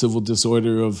riots and civil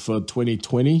disorder of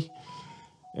 2020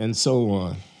 and so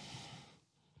on?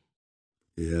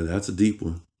 Yeah, that's a deep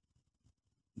one.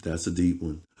 That's a deep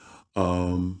one.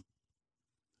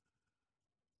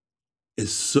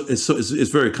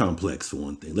 It's very complex, for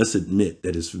one thing. Let's admit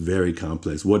that it's very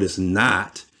complex. What it's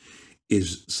not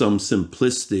is some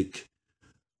simplistic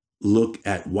look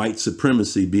at white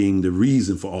supremacy being the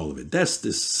reason for all of it. That's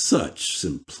just such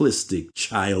simplistic,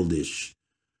 childish,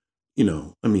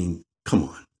 I mean,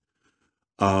 come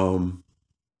on.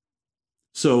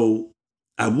 So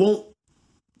I won't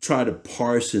try to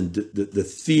parse in the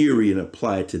theory and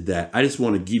apply it to that. I just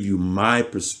want to give you my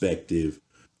perspective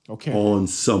on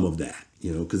some of that,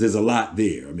 because there's a lot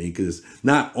there. I mean, because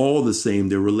not all the same,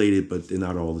 they're related, but they're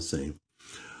not all the same.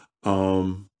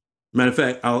 Matter of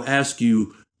fact, I'll ask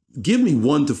you, give me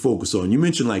one to focus on. You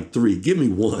mentioned like three. Give me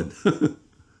one.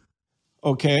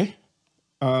 Okay.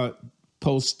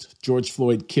 Post George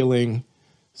Floyd killing,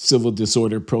 civil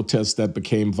disorder, protests that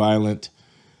became violent,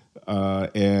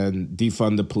 and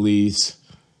defund the police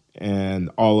and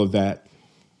all of that.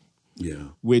 Yeah.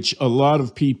 Which a lot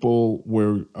of people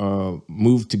were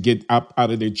moved to get up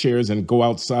out of their chairs and go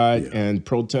outside and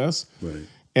protest. Right.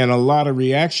 And a lot of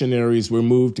reactionaries were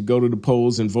moved to go to the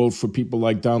polls and vote for people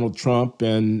like Donald Trump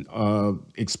and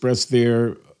express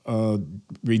their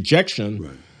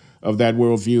rejection of that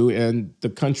worldview. And the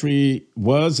country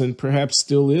was and perhaps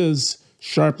still is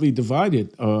sharply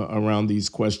divided around these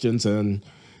questions. And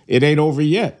it ain't over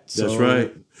yet. So. That's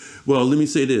right. Well, let me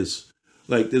say this.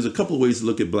 Like, there's a couple of ways to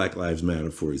look at Black Lives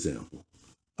Matter, for example.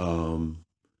 I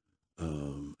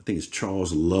think it's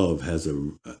Charles Love has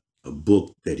a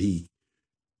book that he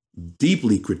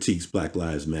deeply critiques Black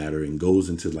Lives Matter and goes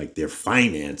into like their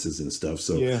finances and stuff.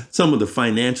 So some of the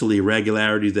financial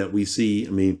irregularities that we see, I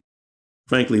mean,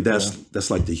 frankly, that's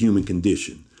like the human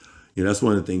condition. That's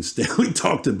one of the things Stanley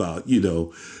talked about.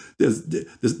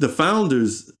 The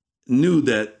founders knew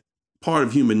that part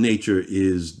of human nature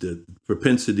is the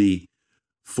propensity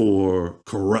for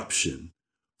corruption,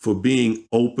 for being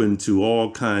open to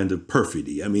all kind of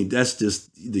perfidy. I mean, that's just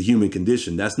the human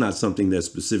condition. That's not something that's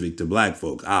specific to Black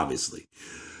folks, obviously.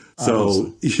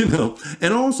 So,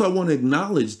 and also I want to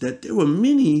acknowledge that there were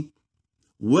many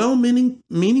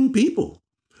well-meaning people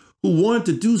who wanted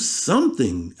to do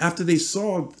something after they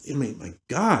saw, I mean, my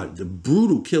God, the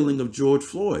brutal killing of George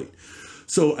Floyd.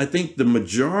 So I think the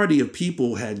majority of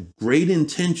people had great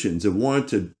intentions and wanted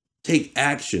to take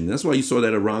action. That's why you saw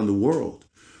that around the world.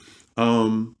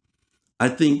 I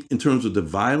think in terms of the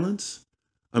violence,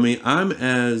 I mean, I'm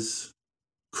as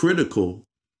critical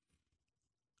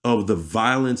of the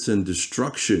violence and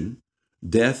destruction,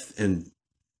 death, and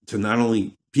to not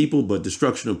only people, but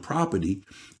destruction of property,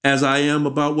 as I am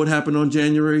about what happened on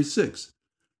January 6th.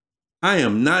 I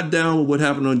am not down with what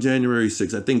happened on January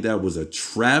 6th. I think that was a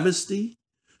travesty,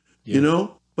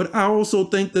 but I also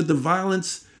think that the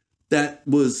violence that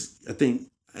was, I think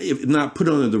if not put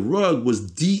under the rug,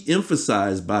 was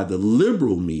de-emphasized by the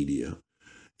liberal media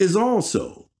is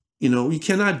also, you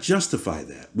cannot justify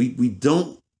that. We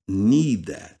don't need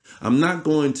that. I'm not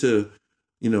going to,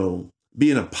 be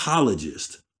an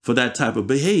apologist for that type of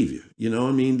behavior.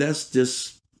 That's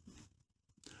just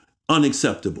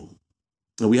unacceptable.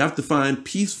 And we have to find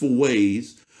peaceful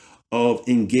ways of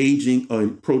engaging or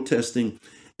protesting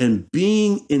and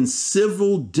being in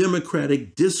civil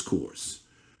democratic discourse.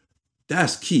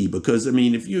 That's key, because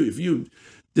if you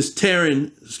just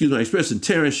tearing, excuse my expression,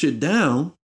 tearing shit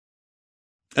down,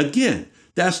 again,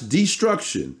 that's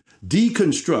destruction,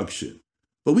 deconstruction.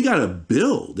 But we got to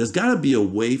build. There's got to be a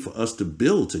way for us to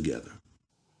build together.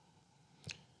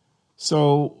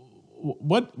 So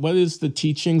what is the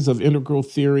teachings of integral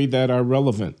theory that are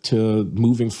relevant to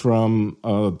moving from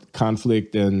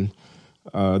conflict and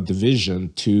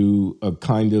division to a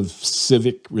kind of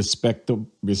civic,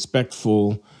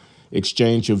 respectful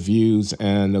exchange of views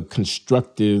and a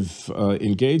constructive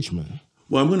engagement?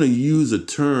 Well, I'm going to use a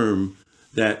term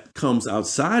that comes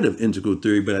outside of integral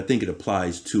theory, but I think it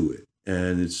applies to it.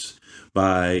 And it's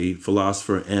by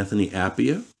philosopher Anthony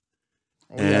Appiah.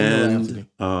 And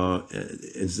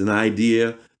it's an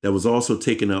idea that was also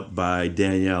taken up by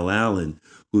Danielle Allen,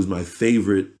 who's my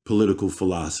favorite political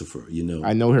philosopher.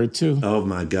 I know her too. Oh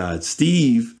my God.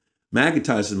 Steve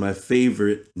McIntosh is my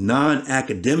favorite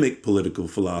non-academic political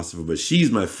philosopher, but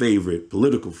she's my favorite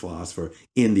political philosopher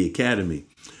in the academy.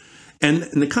 And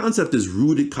the concept is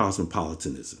rooted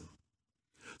cosmopolitanism.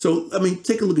 So,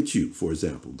 take a look at you, for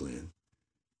example, Glenn.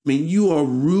 You are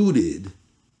rooted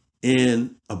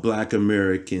in a Black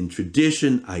American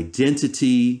tradition,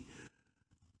 identity.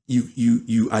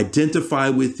 You identify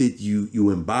with it, you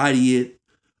embody it,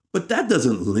 but that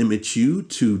doesn't limit you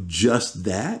to just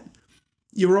that.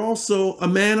 You're also a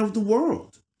man of the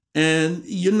world, and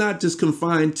you're not just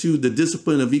confined to the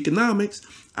discipline of economics.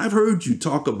 I've heard you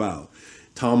talk about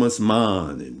Thomas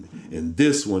Mann and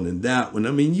this one and that one.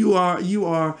 You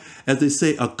are, as they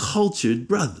say, a cultured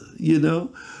brother,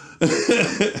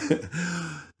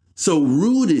 So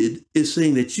rooted is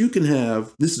saying that you can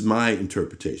have, this is my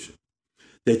interpretation,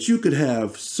 that you could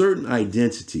have certain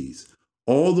identities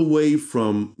all the way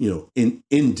from,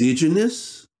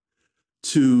 indigenous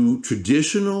to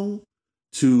traditional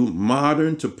to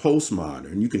modern to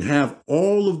postmodern. You can have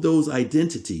all of those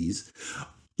identities.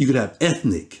 You could have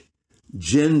ethnic,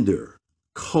 gender,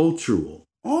 cultural,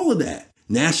 all of that,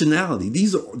 nationality.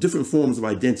 These are different forms of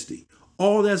identity.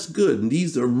 All that's good. And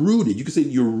these are rooted. You can say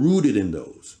you're rooted in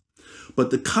those. But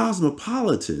the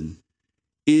cosmopolitan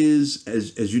is,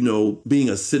 as you know, being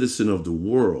a citizen of the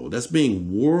world. That's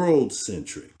being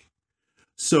world-centric.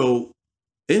 So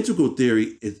integral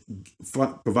theory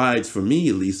provides, for me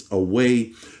at least, a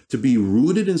way to be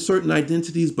rooted in certain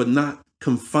identities, but not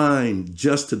confined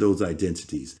just to those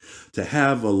identities, to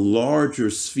have a larger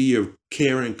sphere of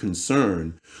care and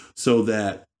concern, so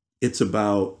that it's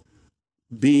about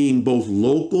being both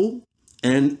local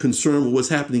and concerned with what's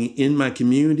happening in my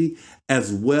community,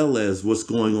 as well as what's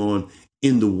going on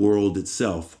in the world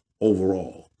itself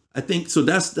overall. I think so.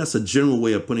 That's a general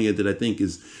way of putting it that I think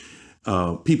is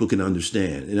people can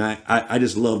understand. And I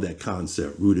just love that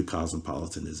concept, rooted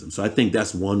cosmopolitanism. So I think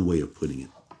that's one way of putting it.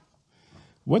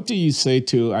 What do you say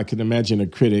to, I can imagine a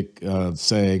critic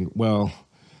saying, well,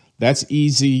 that's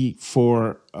easy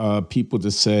for people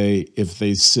to say if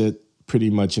they sit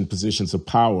pretty much in positions of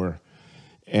power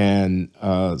and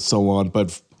so on.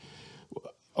 But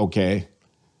okay,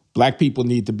 Black people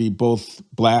need to be both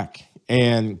Black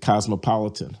and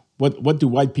cosmopolitan. What do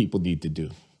white people need to do?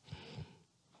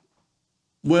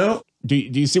 Well, do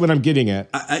you see what I'm getting at?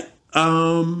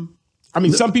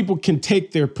 Some people can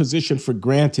take their position for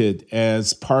granted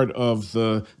as part of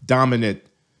the dominant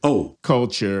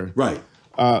culture. Right.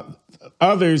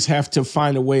 Others have to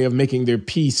find a way of making their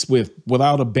peace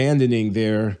without abandoning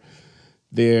their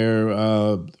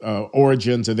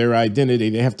origins or their identity.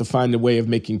 They have to find a way of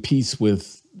making peace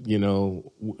with the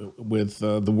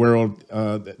world.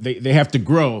 They have to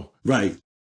grow. Right.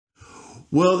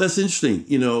 Well, that's interesting.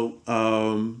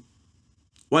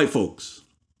 White folks,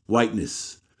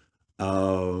 whiteness.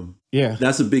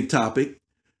 That's a big topic.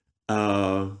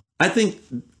 I think,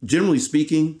 generally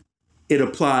speaking, it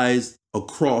applies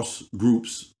across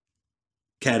groups,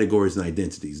 categories, and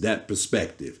identities, that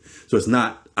perspective. So it's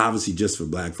not obviously just for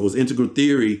Black folks. Integral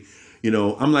theory,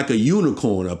 I'm like a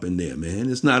unicorn up in there, man.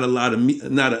 It's not a lot of me,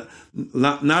 not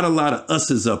a lot of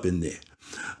us's up in there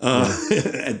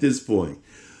at this point.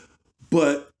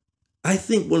 But I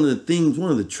think one of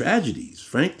the tragedies,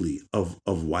 frankly, of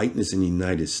whiteness in the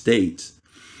United States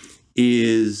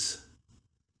is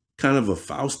kind of a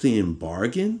Faustian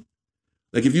bargain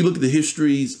Like if you look at the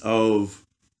histories of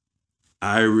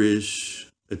Irish,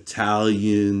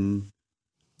 Italian,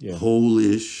 Yeah.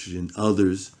 Polish, and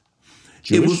others,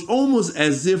 Jewish? it was almost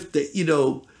as if they,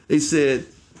 they said,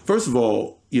 first of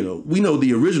all, we know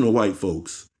the original white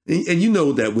folks, and you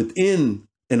know that within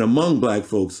and among black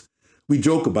folks, we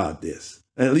joke about this.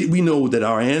 And we know that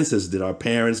our ancestors, that our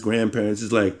parents, grandparents,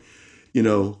 is like,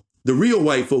 the real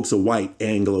white folks are white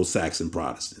Anglo-Saxon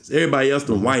Protestants. Everybody else,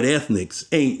 the white ethnics,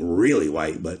 ain't really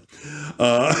white, but,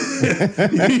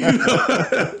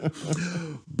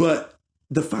 but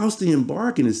the Faustian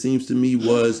bargain, it seems to me,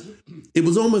 it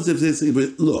was almost as if it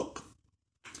was, look,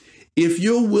 if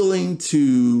you're willing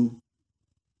to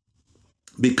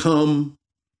become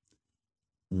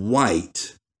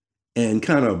white and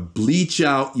kind of bleach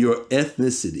out your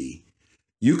ethnicity,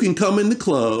 you can come in the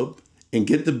club and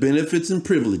get the benefits and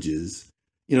privileges,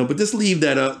 but just leave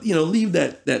that up, leave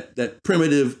that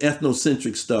primitive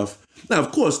ethnocentric stuff. Now,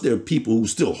 of course, there are people who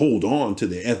still hold on to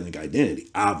their ethnic identity,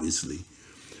 obviously.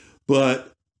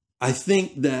 But I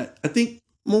think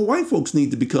more white folks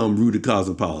need to become rooted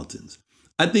cosmopolitans.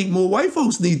 I think more white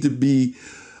folks need to be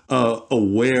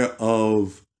aware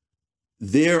of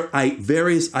their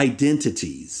various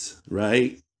identities,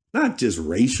 right? Not just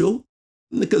racial,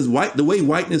 because the way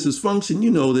whiteness is function,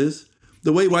 this,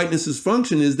 the way whiteness is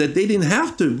function is that they didn't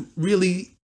have to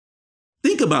really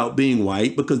think about being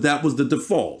white because that was the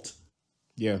default.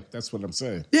 Yeah, that's what I'm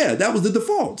saying. Yeah, that was the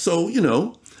default. So,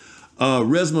 Resmaa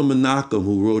Menakem,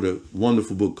 who wrote a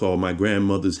wonderful book called My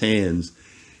Grandmother's Hands,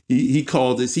 he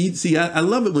called it, I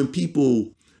love it when people,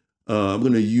 I'm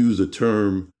going to use a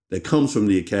term that comes from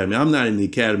the academy. I'm not in the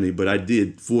academy, but I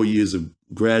did 4 years of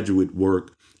graduate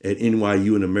work at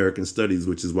NYU in American Studies,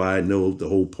 which is why I know the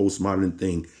whole postmodern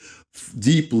thing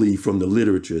deeply from the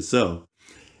literature itself.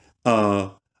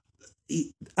 I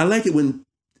like it when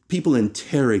people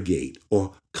interrogate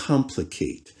or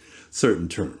complicate certain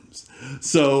terms.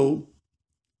 So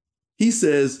he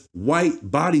says white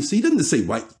body, so he doesn't say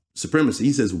white supremacy,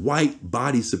 he says white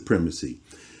body supremacy.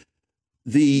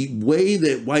 The way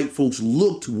that white folks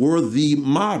looked were the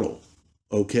model,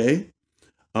 okay?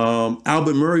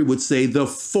 Albert Murray would say the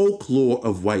folklore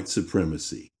of white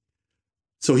supremacy.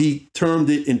 So he termed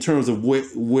it in terms of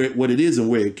what it is and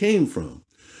where it came from.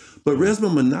 But Resmaa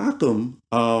Menakem,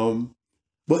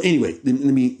 well, anyway, let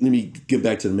me get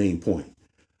back to the main point.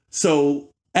 So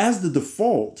as the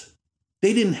default,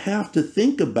 they didn't have to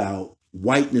think about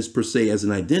whiteness per se as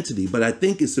an identity, but I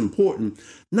think it's important,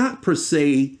 not per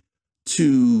se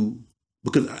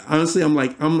because honestly, I'm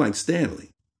like Stanley.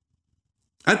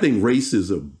 I think race is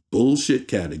a bullshit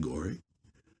category.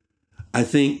 I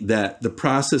think that the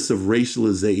process of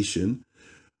racialization,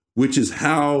 which is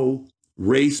how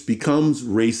race becomes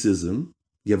racism,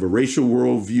 you have a racial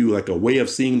worldview, like a way of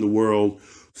seeing the world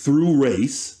through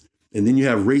race, and then you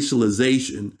have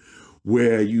racialization,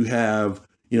 where you have,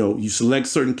 you select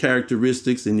certain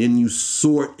characteristics and then you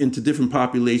sort into different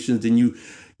populations, and you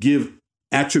give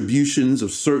attributions of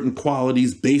certain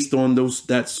qualities based on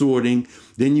that sorting.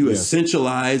 Then you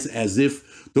essentialize as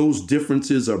if those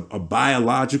differences are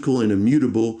biological and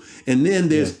immutable. And then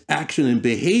there's action and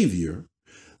behavior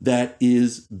that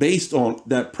is based on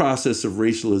that process of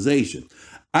racialization.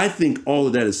 I think all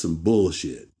of that is some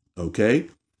bullshit, okay?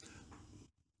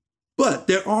 But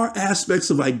there are aspects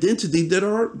of identity that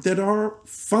are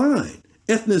fine.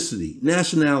 Ethnicity,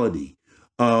 nationality,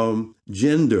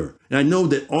 gender. And I know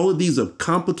that all of these are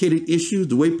complicated issues.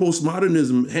 The way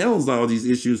postmodernism handles all these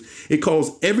issues, it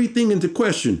calls everything into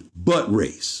question but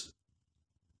race.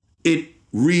 It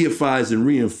reifies and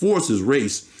reinforces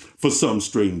race for some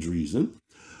strange reason.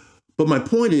 But my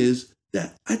point is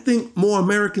that I think more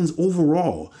Americans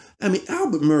overall,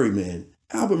 Albert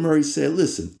Murray said,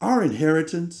 listen, our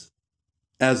inheritance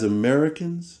as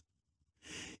Americans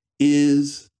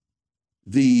is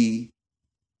the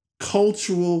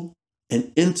cultural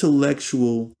and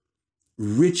intellectual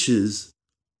riches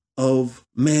of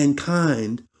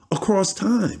mankind across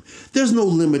time. There's no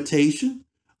limitation.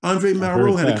 Andre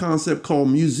Malraux had a concept called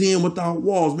museum without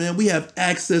walls, man. We have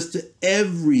access to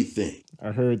everything.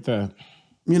 I heard that.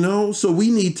 So we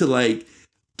need to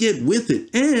get with it.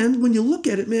 And when you look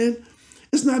at it, man,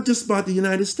 it's not just about the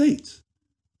United States.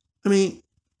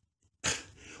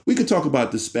 We could talk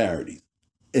about disparities,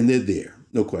 and they're there,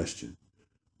 no question.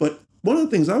 But one of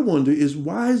the things I wonder is,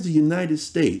 why is the United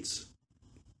States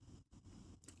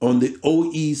on the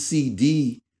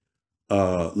OECD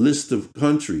list of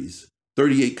countries,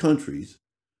 38 countries,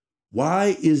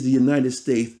 why is the United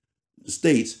States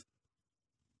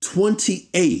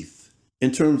 28th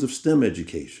in terms of STEM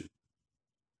education?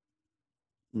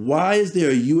 Why is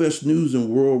there a U.S. News and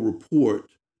World Report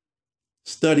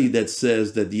study that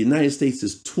says that the United States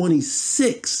is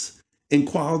 26 in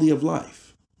quality of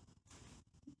life.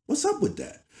 What's up with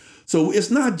that? So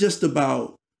it's not just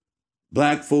about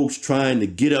Black folks trying to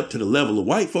get up to the level of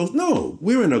white folks. No,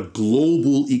 we're in a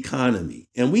global economy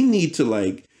and we need to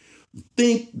like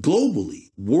think globally,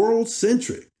 world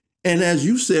centric. And as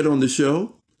you said on the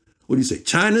show, what do you say?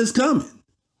 China's coming.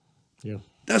 Yeah.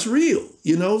 That's real,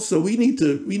 so we need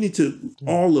to,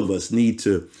 all of us need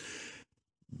to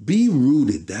be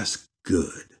rooted. That's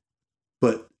good.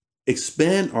 But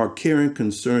expand our care and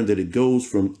concern that it goes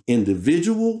from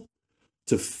individual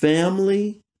to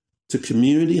family to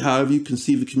community, however you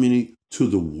conceive the community, to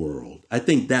the world. I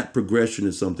think that progression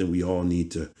is something we all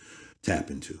need to tap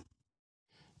into.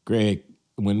 Greg,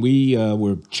 when we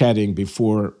were chatting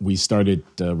before we started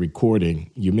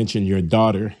recording, you mentioned your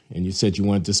daughter and you said you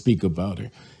wanted to speak about her.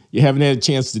 You haven't had a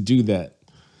chance to do that.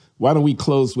 Why don't we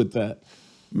close with that?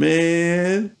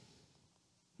 Man,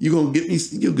 you're going to get me,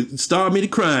 you start me to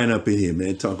crying up in here,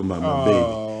 man, talking about my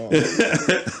baby.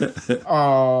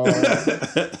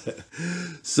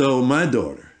 So my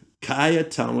daughter, Kaya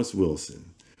Thomas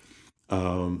Wilson,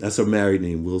 that's her married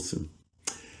name, Wilson.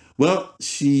 Well,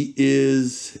 she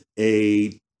is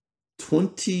a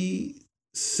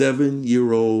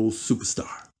 27-year-old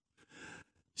superstar.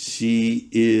 She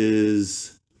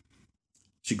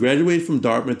graduated from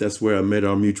Dartmouth. That's where I met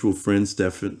our mutual friend,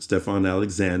 Stefan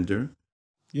Alexander.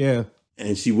 Yeah.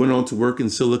 And she went on to work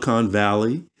in Silicon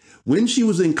Valley. When she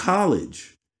was in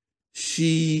college,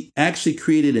 she actually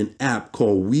created an app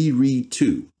called We Read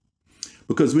Too.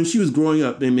 Because when she was growing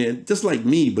up, man, just like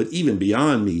me, but even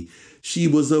beyond me, she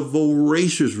was a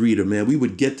voracious reader, man. We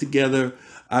would get together.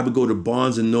 I would go to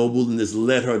Barnes and Noble and just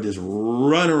let her just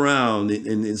run around.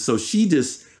 And so she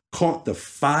just caught the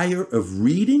fire of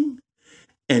reading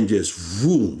and just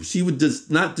boom. She would just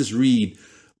not just read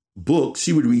books.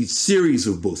 She would read series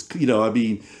of books.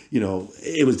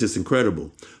 It was just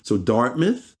incredible. So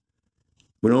Dartmouth,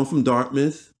 went on from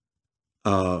Dartmouth,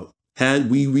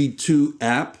 had We Read Too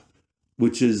app,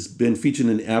 which has been featured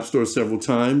in the App Store several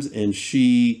times. And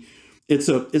it's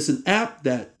an app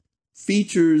that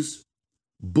features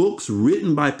books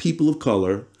written by people of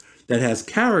color that has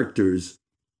characters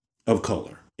of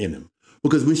color in them.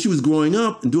 Because when she was growing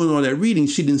up and doing all that reading,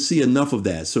 she didn't see enough of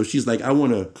that. So she's like, I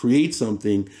want to create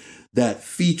something that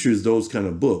features those kind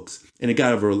of books. And it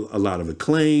got her a lot of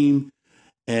acclaim.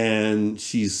 And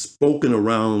she's spoken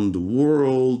around the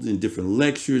world in different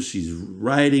lectures. She's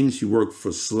writing. She worked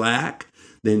for Slack,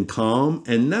 then Calm.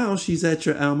 And now she's at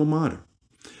your alma mater.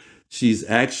 She's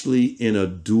actually in a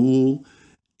dual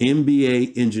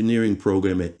MBA engineering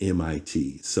program at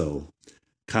MIT. So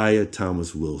Kaya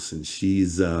Thomas Wilson,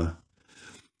 she's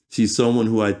someone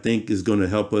who I think is going to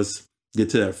help us get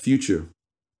to that future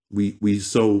we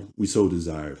so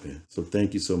desire, man. So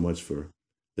thank you so much for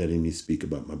letting me speak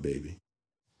about my baby.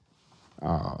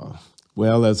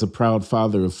 Well, as a proud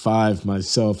father of 5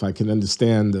 myself, I can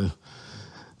understand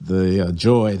the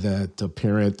joy that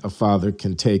a father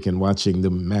can take in watching the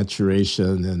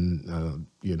maturation and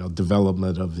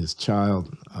development of his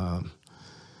child.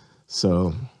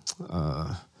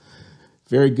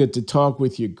 Very good to talk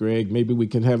with you, Greg. Maybe we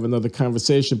can have another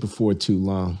conversation before too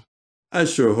long. I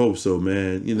sure hope so,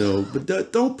 man.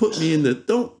 But don't put me in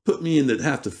the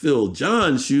have to fill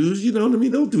John's shoes. You know what I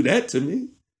mean? Don't do that to me.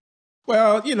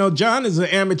 Well, John is an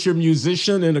amateur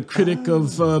musician and a critic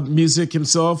of music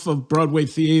himself, of Broadway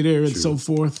theater and so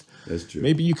forth. That's true.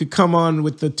 Maybe you could come on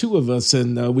with the 2 of us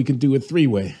and we can do a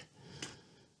 3-way.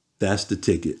 That's the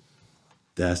ticket.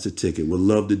 We'd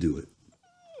love to do it.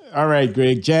 All right,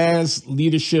 Greg. Jazz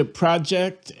Leadership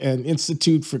Project and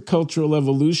Institute for Cultural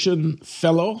Evolution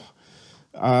Fellow.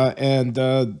 And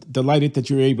delighted that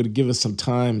you were able to give us some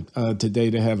time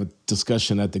today to have a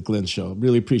discussion at the Glenn Show.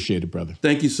 Really appreciate it, brother.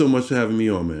 Thank you so much for having me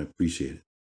on, man. Appreciate it.